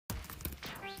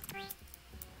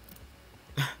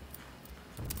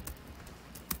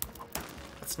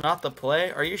It's not the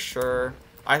play? Are you sure?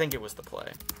 I think it was the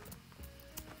play.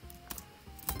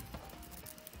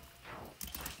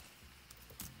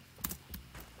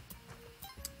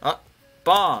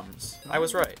 Bombs! I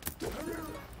was right.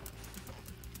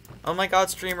 Oh my god,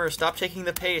 streamer, stop taking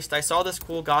the paste. I saw this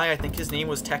cool guy, I think his name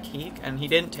was Techheek, and he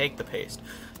didn't take the paste.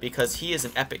 Because he is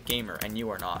an epic gamer, and you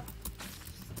are not.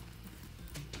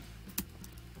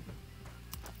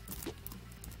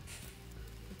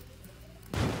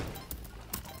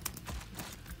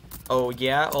 Oh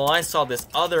yeah? Well, I saw this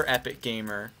other epic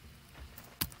gamer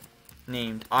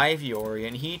named Ivyori,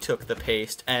 and he took the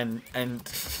paste and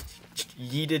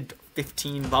yeeted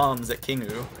 15 bombs at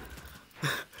Kingu.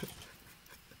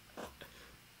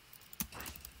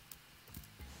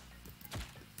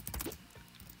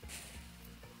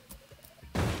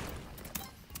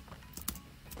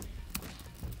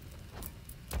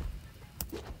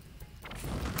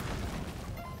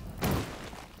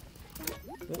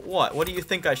 What? What do you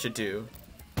think I should do?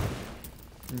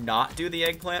 Not do the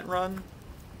eggplant run?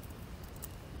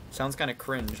 Sounds kind of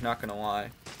cringe, not gonna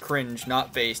lie. Cringe,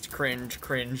 not based. Cringe,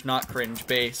 cringe, not cringe,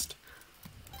 based.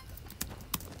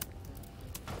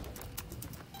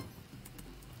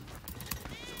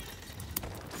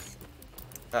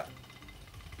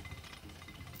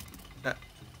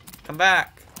 Come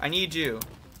back! I need you!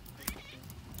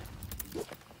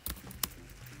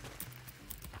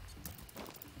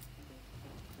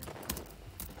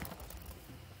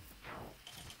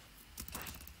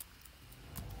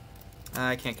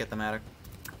 I can't get them attic.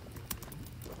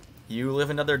 You live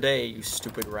another day, you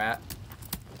stupid rat.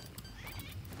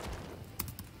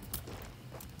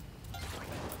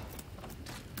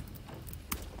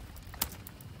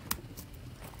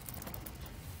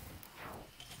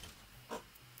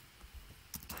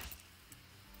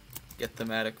 Get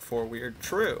thematic for weird.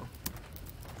 True.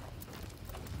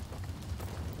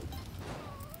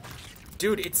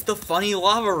 Dude, it's the funny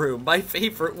lava room, my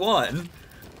favorite one.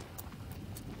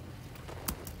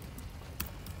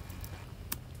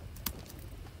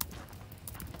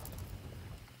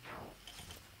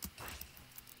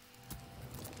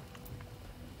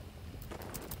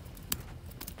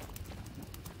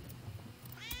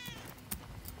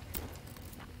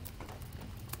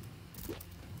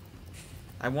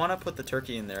 I want to put the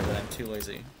turkey in there, but I'm too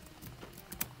lazy.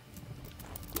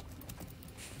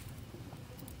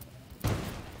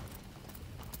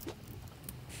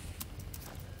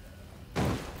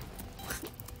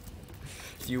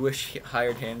 If you wish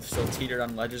hired hands still teetered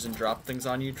on ledges and dropped things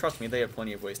on you, trust me, they have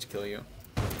plenty of ways to kill you.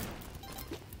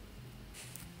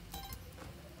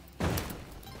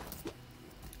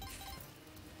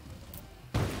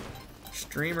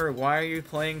 Streamer, why are you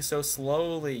playing so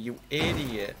slowly, you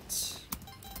idiot?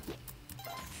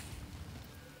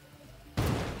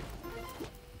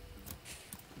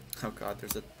 Oh god,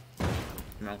 there's a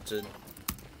mounted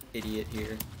idiot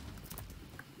here.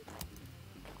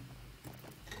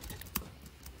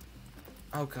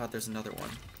 Oh god, there's another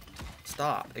one.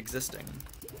 Stop existing.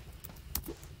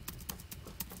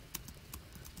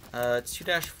 It's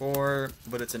 2-4,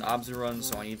 but it's an Abzu run,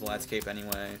 so I need landscape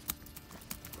anyway.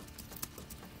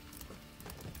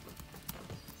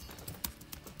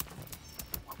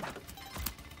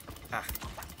 Ah.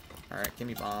 Alright, give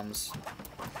me bombs.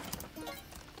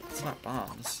 It's not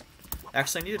bombs.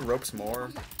 Actually, I needed ropes more.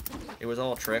 It was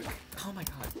all a trick. Oh my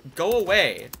god. Go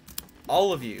away!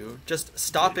 All of you. Just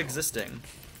stop existing.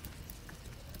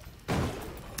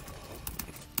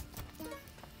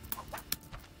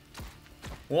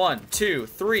 One, two,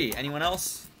 three. Anyone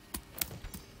else?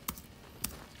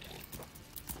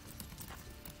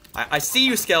 I see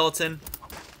you, skeleton.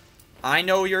 I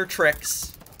know your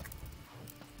tricks.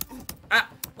 Ah!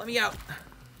 Let me out.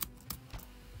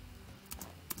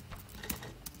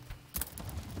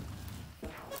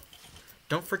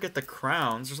 Don't forget the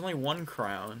crowns. There's only one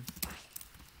crown.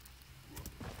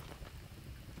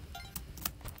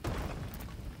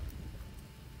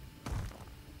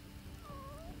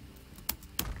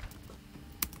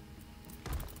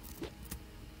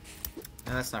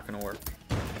 No, that's not gonna work.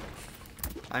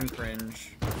 I'm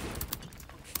cringe.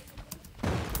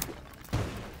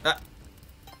 Ah.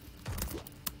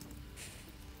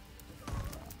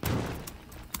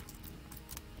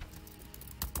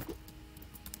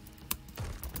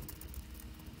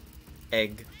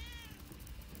 Egg.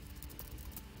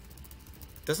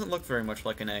 Doesn't look very much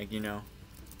like an egg, you know.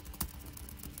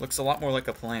 Looks a lot more like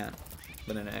a plant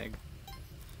than an egg.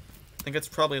 I think it's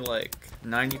probably like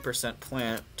 90%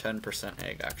 plant, 10%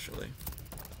 egg, actually.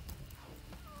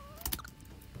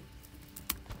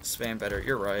 Spam better,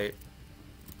 you're right.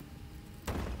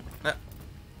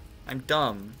 I'm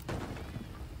dumb.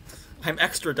 I'm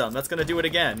extra dumb. That's gonna do it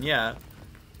again, yeah.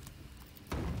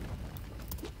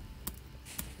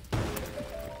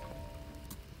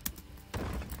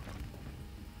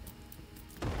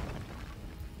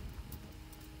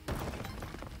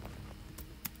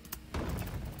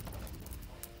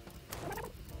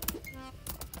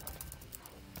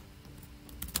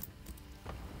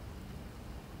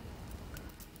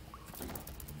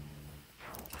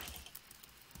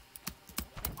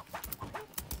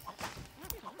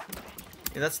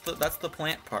 Yeah, that's the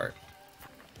plant part.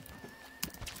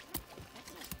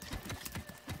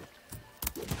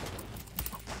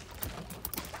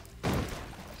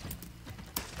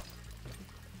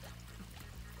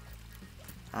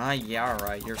 Ah, yeah,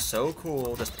 right. You're so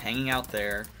cool, just hanging out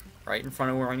there, right in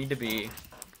front of where I need to be.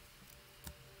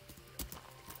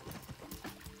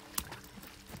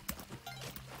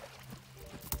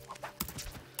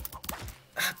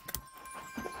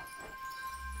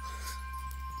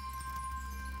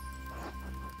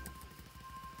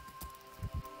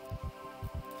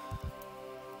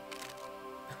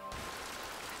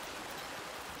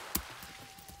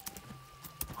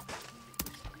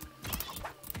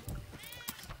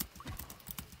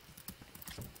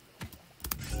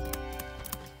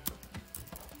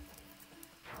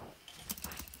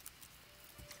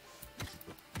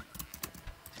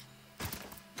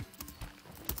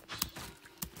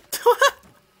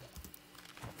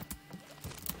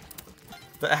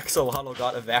 The axolotl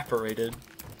got evaporated.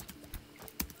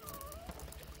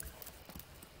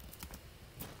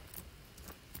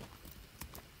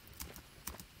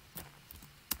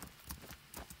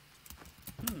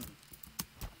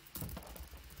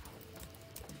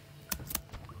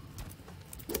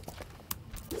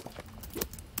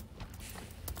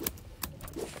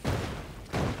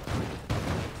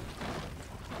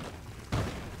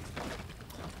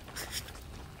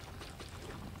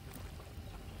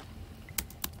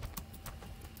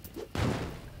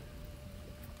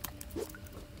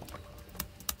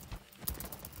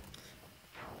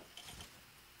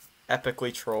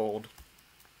 Epically trolled.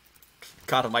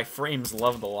 God, my frames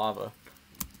love the lava.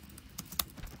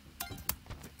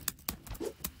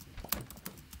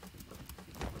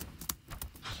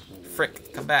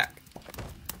 Frick, come back.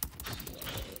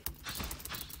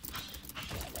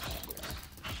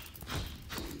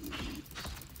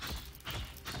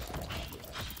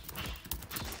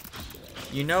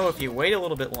 You know, if you wait a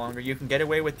little bit longer, you can get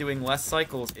away with doing less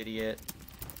cycles, idiot.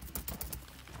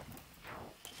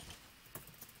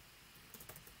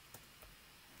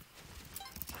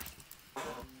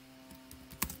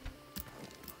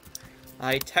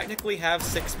 I technically have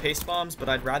 6 paste bombs, but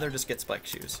I'd rather just get spike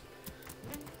shoes.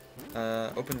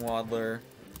 Open waddler.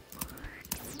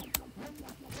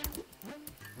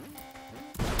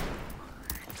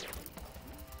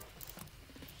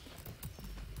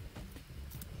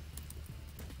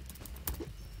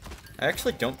 I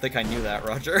actually don't think I knew that,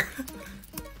 Roger.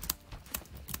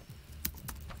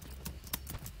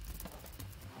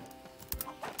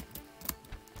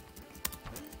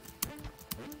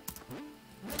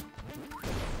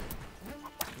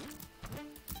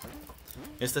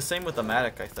 It's the same with the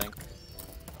Matic, I think.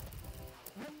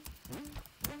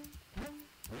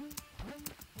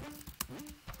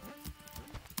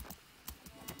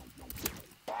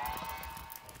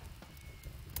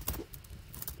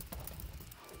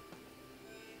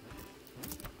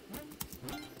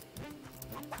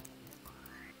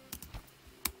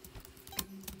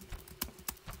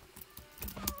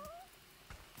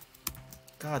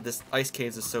 God, this ice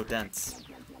caves is so dense.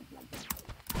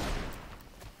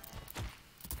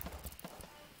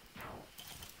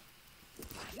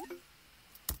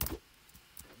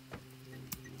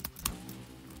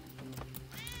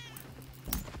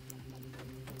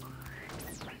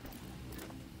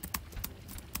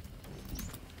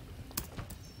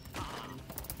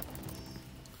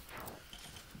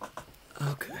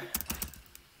 Okay.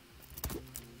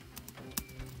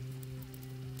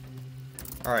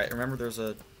 Alright, remember there's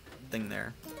a thing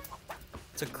there.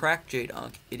 It's a crack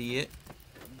J-Donk, idiot.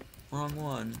 Wrong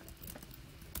one.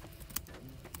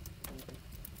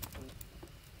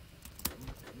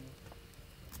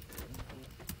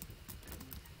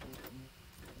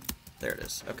 There it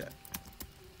is, okay.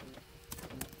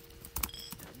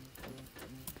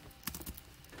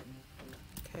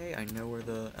 Okay, I know where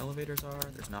the elevators are.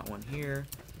 There's not one here.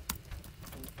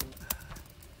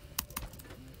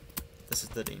 This is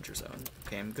the danger zone.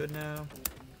 Okay, I'm good now.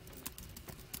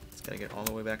 Just gotta get all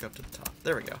the way back up to the top.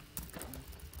 There we go.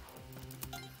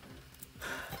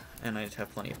 And I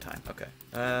have plenty of time. Okay.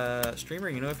 Streamer,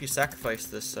 you know if you sacrifice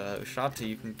this Ushabti,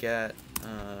 you can get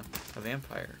a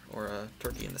vampire. Or a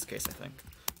turkey in this case, I think.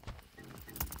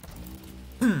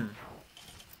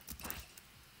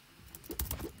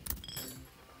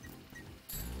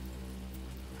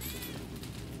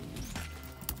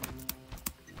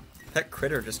 That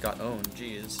critter just got owned,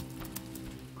 jeez.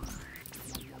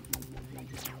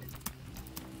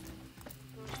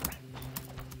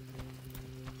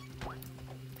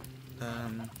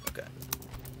 Okay.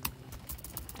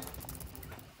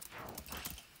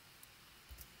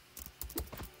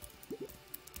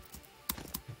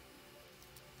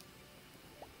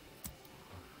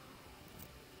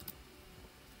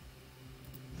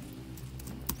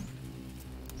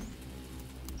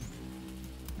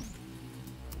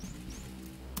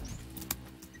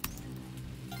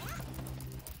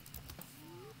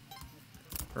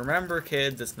 Remember,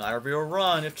 kids, it's not a real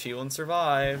run if Cheelin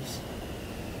survives.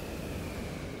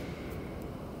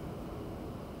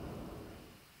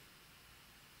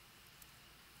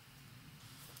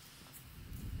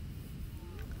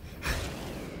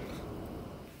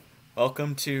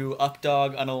 Welcome to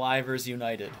Updog Unalivers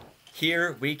United.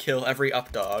 Here, we kill every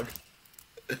Updog.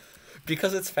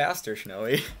 Because it's faster,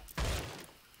 Snowy.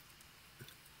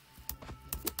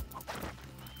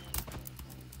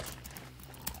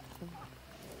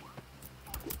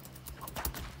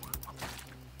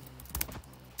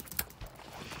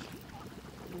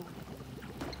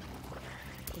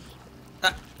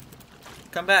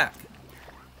 Come back.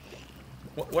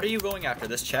 What are you going after?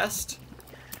 This chest?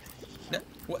 No,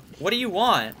 what do you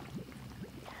want?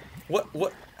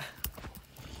 What?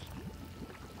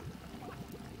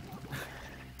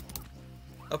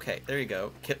 Okay, there you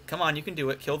go. Come on, you can do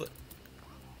it. Kill the...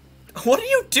 What are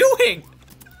you doing?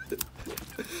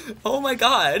 Oh my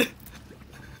god.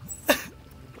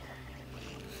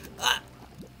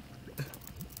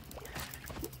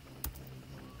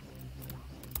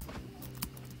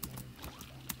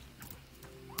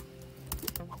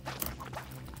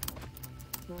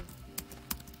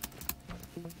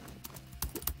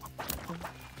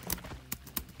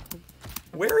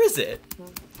 Where is it?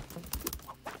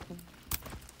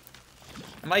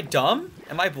 Am I dumb?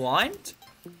 Am I blind?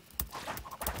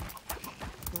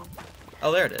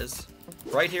 Oh, there it is.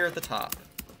 Right here at the top.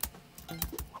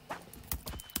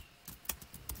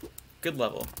 Good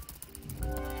level.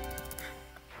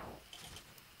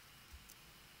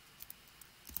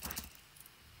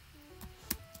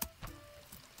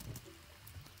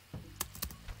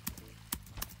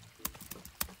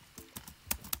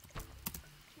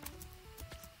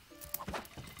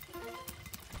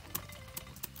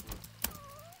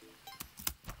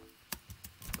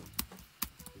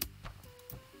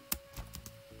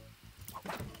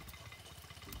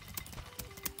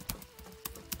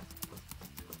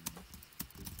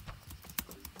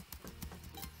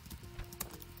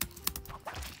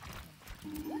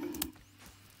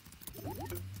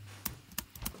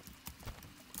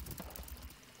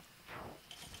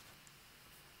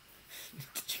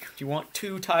 Do you want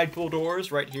 2 tide pool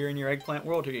doors right here in your eggplant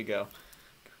world? Here you go.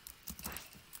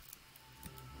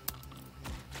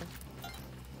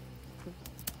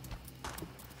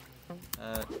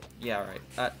 Yeah,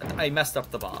 right. I messed up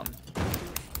the bomb.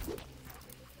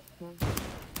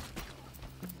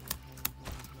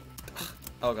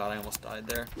 Oh god, I almost died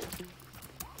there.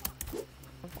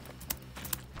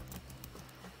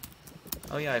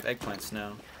 Oh yeah, I have eggplants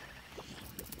now.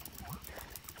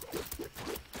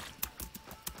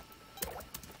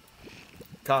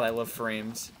 God, I love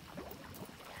frames.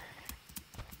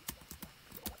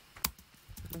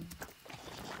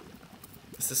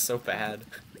 This is so bad.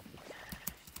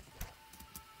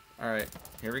 Alright,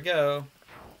 here we go.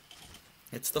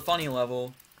 It's the funny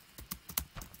level.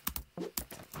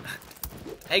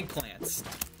 Eggplants.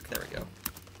 There we go.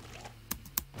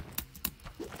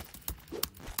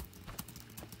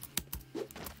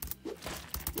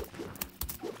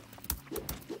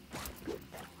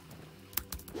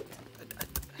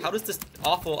 How does this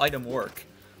awful item work?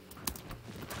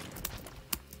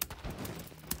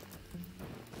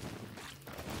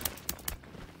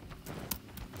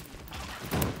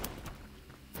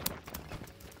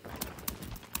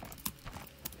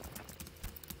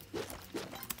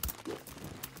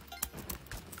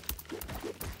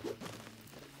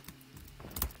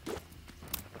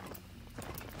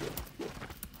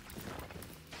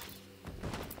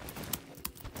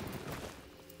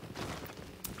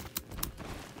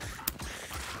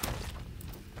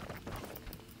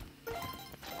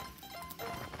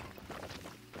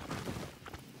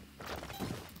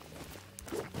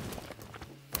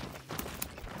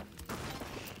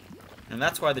 And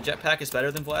that's why the jetpack is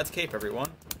better than Vlad's cape, everyone.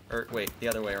 Or, wait, the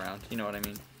other way around. You know what I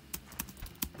mean.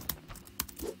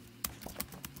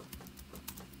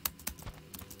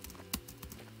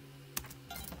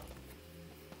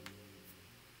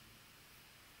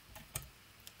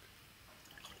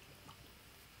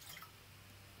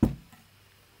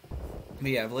 But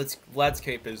yeah, Vlad's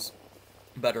cape is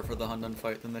better for the Hundun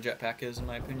fight than the jetpack is, in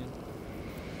my opinion.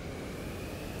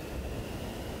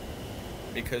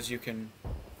 Because you can...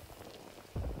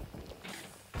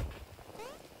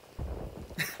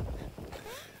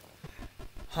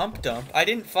 Hump Dump? I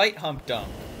didn't fight Hump Dump.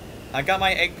 I got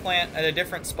my Eggplant at a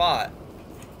different spot.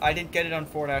 I didn't get it on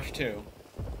 4-2.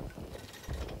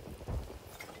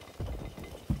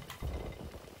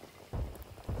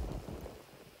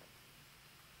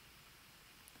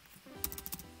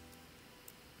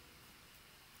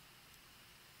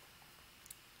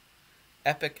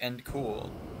 Epic and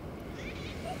cool.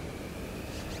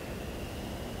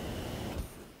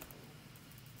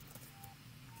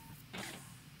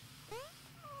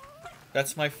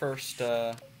 That's my first,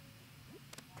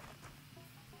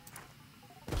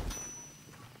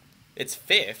 It's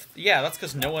 5th? Yeah, that's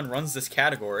because no one runs this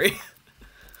category.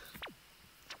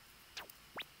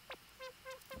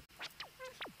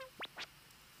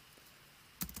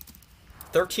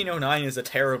 1309 is a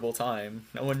terrible time.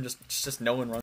 No one just no one runs